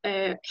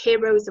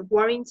Heroes of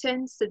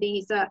Warrington. So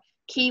these are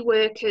key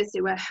workers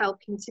who are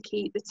helping to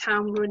keep the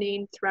town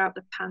running throughout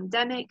the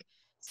pandemic.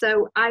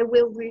 So I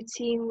will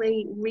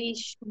routinely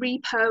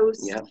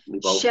repost,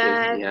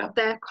 share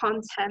their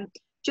content,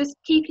 just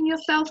keeping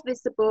yourself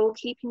visible,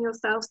 keeping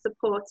yourself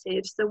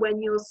supportive. So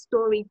when your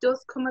story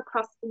does come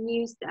across the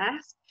news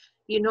desk,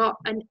 you're not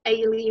an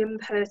alien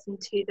person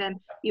to them.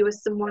 You are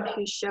someone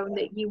who's shown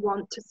that you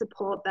want to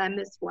support them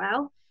as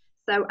well.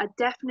 So I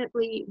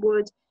definitely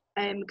would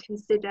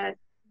consider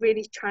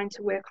really trying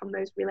to work on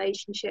those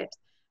relationships.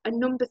 And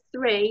number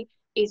 3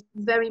 is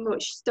very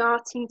much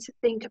starting to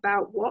think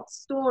about what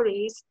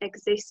stories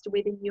exist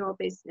within your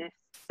business.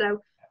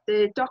 So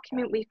the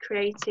document we've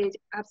created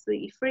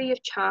absolutely free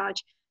of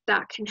charge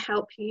that can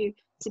help you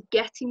to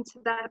get into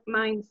that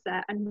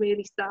mindset and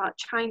really start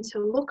trying to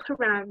look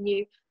around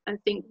you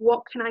and think,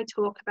 what can I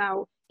talk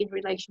about in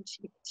relation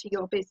to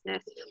your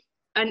business?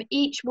 And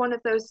each one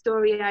of those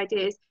story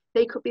ideas,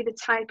 they could be the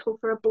title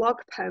for a blog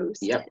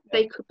post.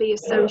 They could be a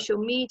social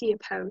media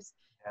post.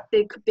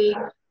 They could be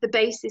the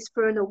basis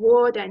for an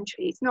award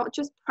entry. It's not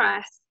just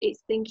press,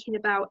 it's thinking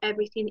about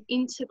everything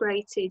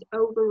integrated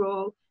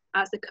overall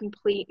as a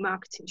complete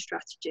marketing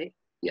strategy.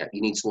 Yeah,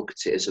 you need to look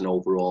at it as an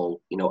overall,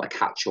 you know, a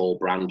catch-all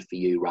brand for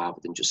you, rather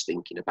than just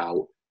thinking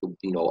about,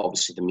 you know,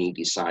 obviously the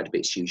media side of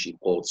it's hugely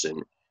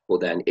important,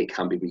 but then it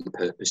can be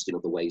repurposed in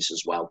other ways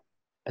as well.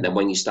 And then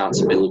when you start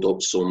to build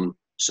up some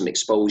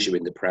exposure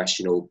in the press,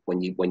 you know,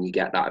 when you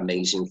get that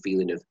amazing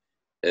feeling of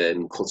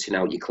cutting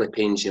out your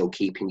clippings, you know,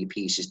 keeping your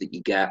pieces that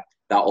you get,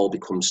 that all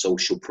becomes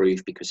social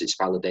proof, because it's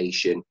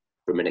validation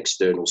from an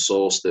external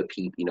source that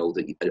people, you know,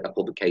 that a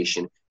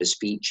publication has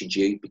featured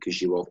you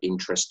because you're of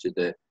interest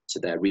to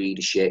their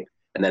readership.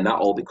 And then that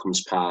all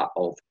becomes part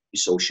of your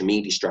social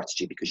media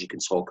strategy, because you can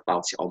talk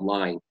about it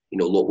online. You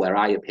know, look where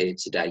I appeared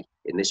today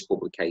in this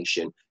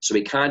publication. So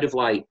it kind of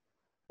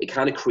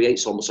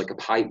creates almost like a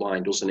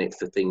pipeline, doesn't it,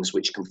 for things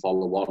which can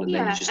follow on, and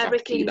then you just have to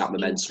keep that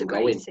momentum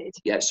going.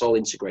 Yeah, it's all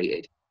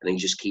integrated, and then you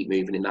just keep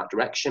moving in that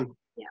direction.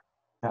 Yeah,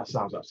 that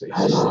sounds absolutely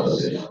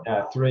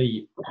fantastic.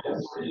 3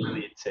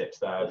 brilliant tips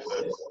there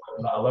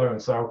for that alone.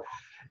 So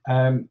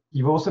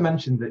you've also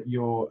mentioned that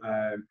you're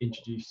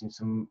introducing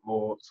some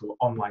more sort of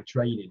online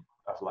training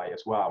of late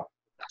as well.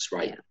 That's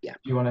right. Yeah.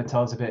 Do you want to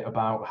tell us a bit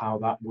about how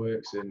that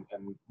works and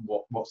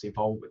what's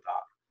involved with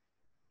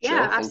that?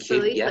 Yeah, sure,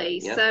 absolutely.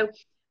 Yeah. So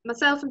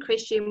myself and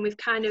Christian, we've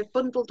kind of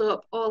bundled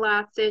up all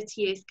our 30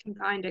 years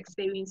combined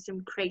experience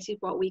and created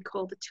what we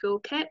call the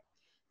toolkit.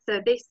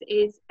 So this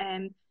is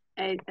a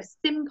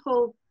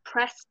simple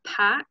press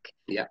pack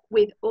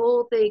with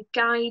all the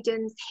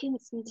guidance,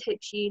 hints and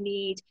tips you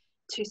need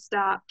to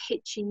start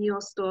pitching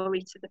your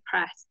story to the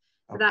press.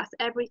 So that's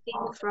everything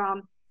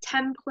from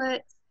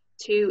templates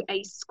to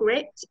a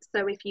script.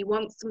 So if you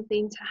want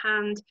something to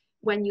hand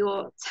when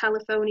you're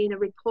telephoning a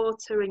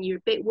reporter and you're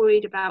a bit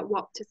worried about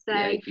what to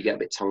say, if you get a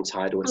bit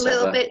tongue-tied or whatever, a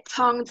little bit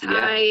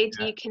tongue-tied,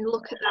 you can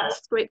look at that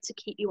script to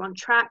keep you on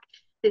track.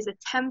 There's a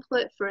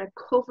template for a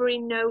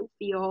covering note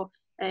for your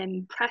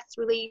press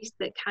release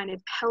that kind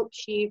of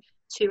helps you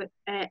to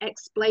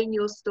explain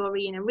your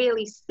story in a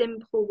really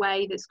simple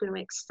way that's going to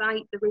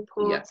excite the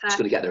reporter. Yeah, it's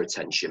going to get their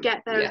attention.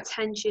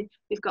 Attention.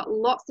 We've got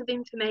lots of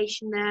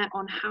information there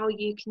on how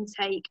you can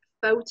take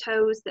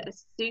photos that are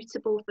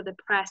suitable for the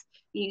press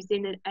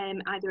using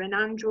either an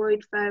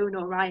Android phone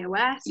or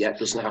iOS. Yeah, it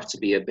doesn't have to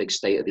be a big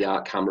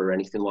state-of-the-art camera or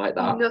anything like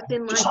that.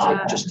 Nothing like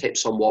that. Just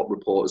tips on what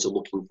reporters are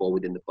looking for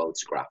within the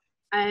photograph.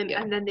 And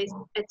then there's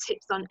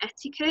tips on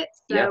etiquette,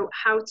 so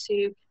how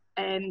to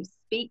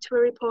speak to a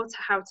reporter,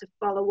 how to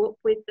follow up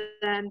with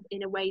them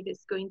in a way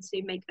that's going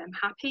to make them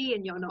happy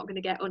and you're not going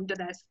to get under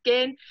their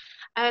skin.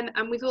 And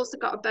we've also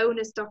got a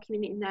bonus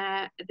document in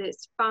there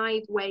that's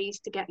 5 ways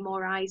to get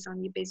more eyes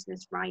on your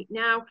business right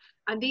now.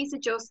 And these are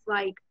just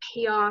like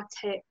PR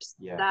tips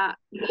that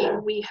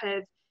we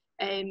have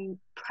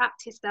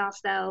practiced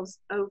ourselves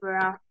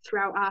throughout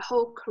our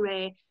whole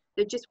career.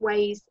 They're just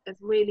ways of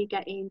really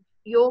getting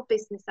your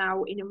business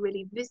out in a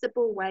really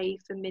visible way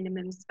for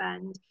minimum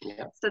spend.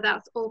 So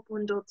that's all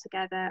bundled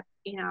together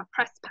in our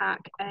press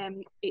pack.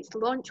 It's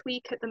launch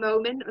week at the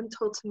moment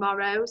until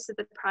tomorrow, so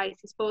the price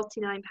is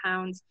 £49,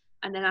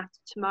 and then after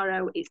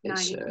tomorrow it's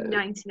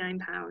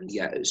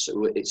 £99.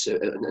 So it's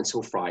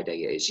until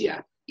Friday. It is.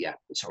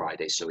 It's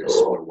Friday, so it's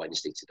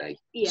Wednesday today.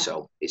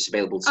 So it's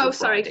available till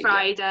Friday.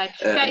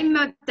 Getting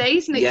my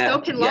days mixed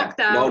up in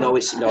lockdown. No,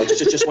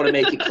 just want to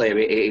make it clear,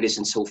 it is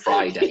until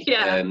Friday.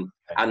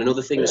 And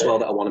another thing as well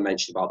that I want to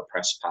mention about the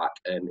press pack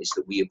is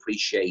that we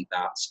appreciate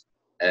that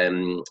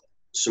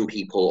some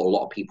people, or a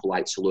lot of people,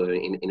 like to learn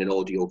in an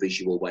audio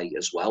visual way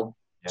as well.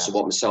 So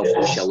what myself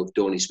and Michelle have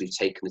done is we've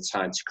taken the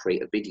time to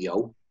create a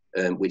video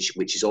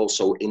which is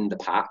also in the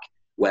pack,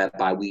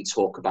 whereby we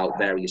talk about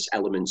various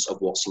elements of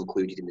what's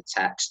included in the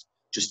text,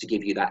 just to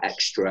give you that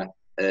extra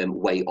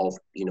way of,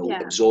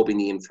 absorbing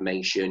the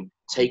information,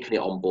 taking it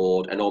on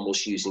board, and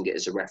almost using it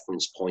as a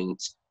reference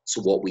point to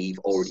what we've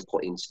already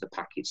put into the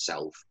pack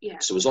itself.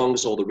 So as long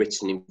as all the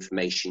written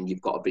information,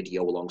 you've got a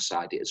video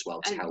alongside it as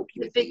well to help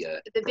you with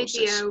the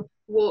video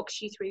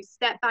walks you through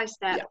step by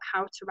step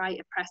how to write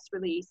a press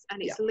release,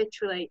 and it's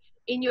literally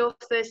in your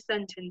first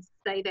sentence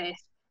say this,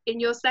 in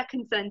your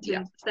second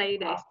sentence say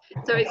this.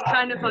 So it's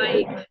kind of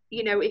like,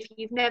 if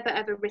you've never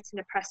ever written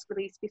a press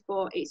release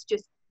before, it's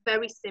just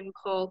very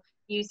simple,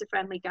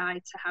 user-friendly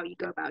guide to how you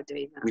go about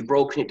doing that. We've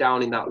broken it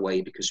down in that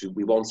way because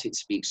we want it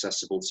to be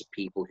accessible to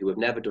people who have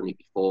never done it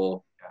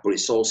before, but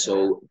it's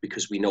also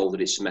because we know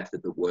that it's a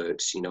method that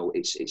works.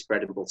 It's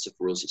bread and butter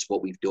for us. It's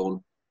what we've done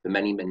for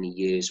many, many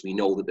years. We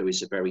know that there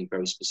is a very,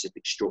 very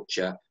specific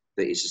structure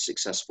that is a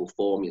successful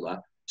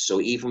formula.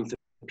 So even for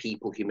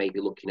people who may be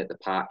looking at the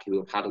pack, who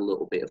have had a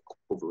little bit of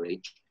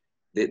coverage,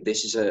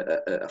 this is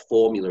a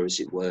formula, as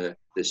it were,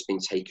 that's been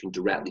taken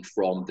directly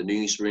from the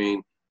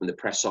newsroom, from the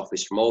press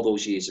office, from all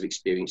those years of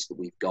experience that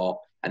we've got,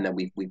 and then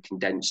we've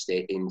condensed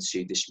it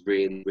into this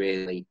really,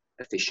 really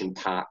efficient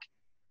pack,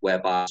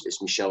 whereby, as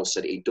Michelle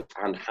said, it does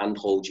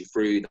handhold you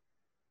through,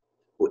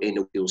 but in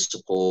a feel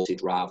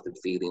supported rather than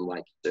feeling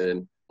like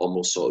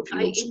almost sort of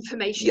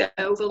information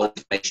overload.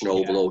 Information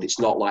overload. It's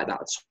not like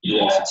that. You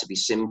want it to be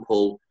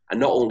simple, and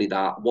not only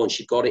that, once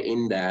you've got it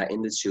in there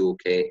in the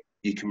toolkit,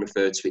 you can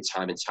refer to it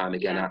time and time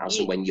again as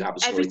and when you have a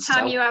story every to tell.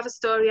 time you have a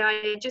story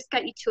idea, just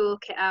get your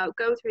toolkit out,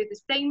 go through the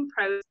same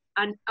process,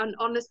 and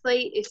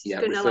honestly, it's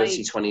going to,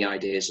 like, 20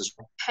 ideas as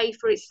well. Pay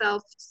for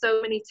itself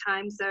so many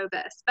times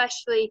over,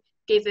 especially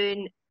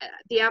given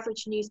the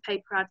average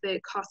newspaper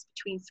advert costs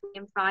between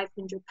 £300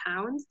 and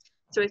 £500.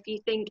 So if you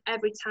think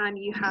every time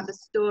you have a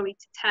story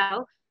to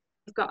tell,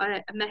 you've got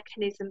a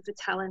mechanism for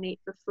telling it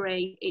for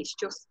free, it's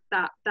just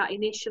that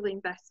initial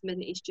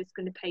investment is just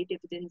going to pay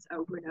dividends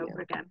over and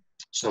over again.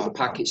 So the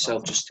pack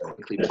itself, just to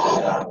quickly,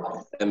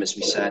 as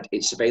we said,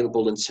 it's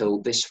available until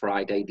this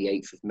Friday, the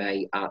 8th of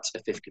May, at a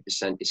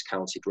 50%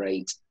 discounted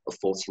rate of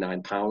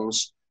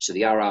 £49. So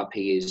the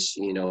RRP is,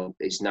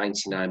 is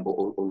 £99,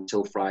 but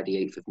until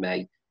Friday, 8th of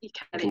May, you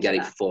can get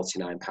it for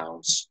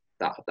 £49.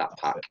 That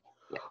pack.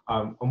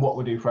 Yeah. And what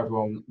we'll do for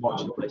everyone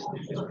watching or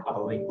listening is we'll have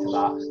a link to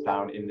that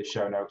down in the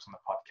show notes on the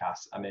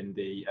podcast and in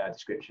the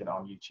description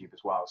on YouTube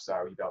as well. So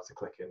you'll be able to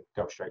click and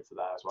go straight to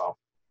there as well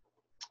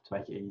to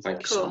make it easy.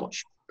 Thank you so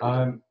much.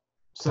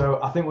 So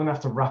I think we're going to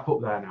have to wrap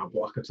up there now,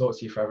 but I could talk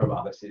to you forever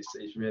about this.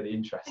 It's really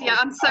interesting. Yeah,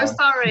 I'm so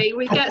sorry.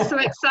 We get so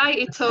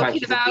excited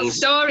talking about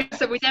stories,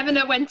 so we never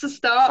know when to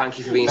start. Thank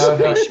you for being so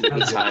patient with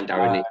your time,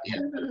 Darren.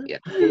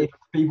 If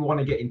people want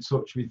to get in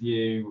touch with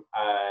you,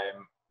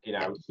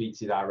 speak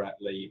to you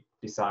directly,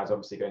 besides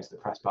obviously going to the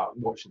press pack,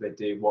 what should they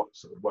do?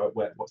 What's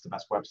the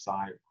best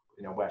website?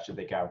 Where should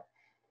they go?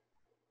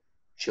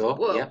 Sure.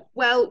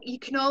 Well, you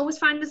can always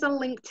find us on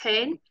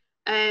LinkedIn.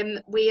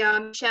 We are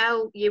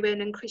Michelle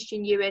Ewen and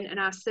Christian Ewen, and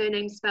our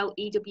surname spelled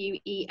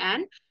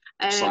E-W-E-N.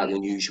 Slightly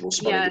unusual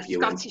spelling of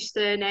Ewen. Scottish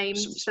surname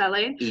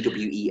spelling.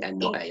 E-W-E-N,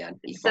 not A-N.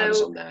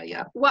 On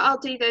there, what I'll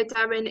do though,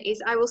 Darren,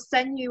 is I will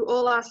send you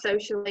all our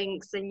social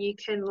links, and you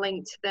can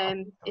link to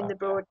them in the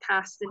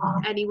broadcast,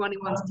 and anyone who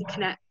wants to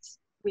connect,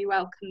 we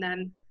welcome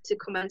them to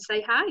come and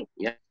say hi.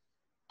 Yeah.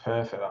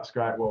 Perfect, that's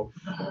great. Well,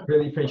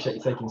 really appreciate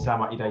you taking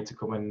time out of your day to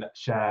come and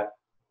share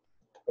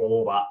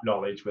all that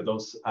knowledge with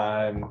us.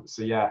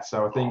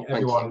 So I think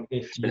everyone,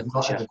 if you've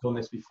not ever done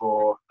this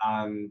before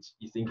and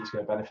you think it's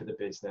going to benefit the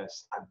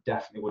business, I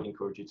definitely would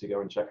encourage you to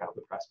go and check out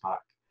the press pack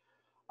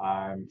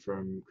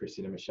from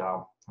Christian and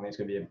Michelle. I think it's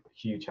going to be a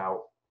huge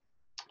help.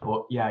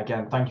 But yeah,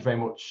 again, thank you very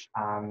much,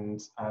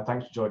 and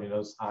thanks for joining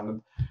us,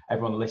 and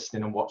everyone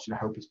listening and watching. I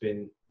hope it's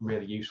been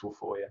really useful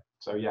for you.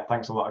 So yeah,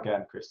 thanks a lot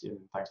again, Christian, and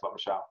thanks a lot,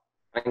 Michelle.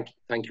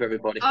 Thank you,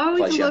 everybody. Oh,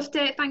 we loved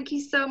it. Thank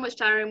you so much,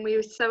 Darren. We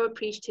were so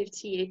appreciative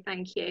to you.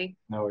 Thank you.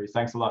 No worries.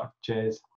 Thanks a lot. Cheers.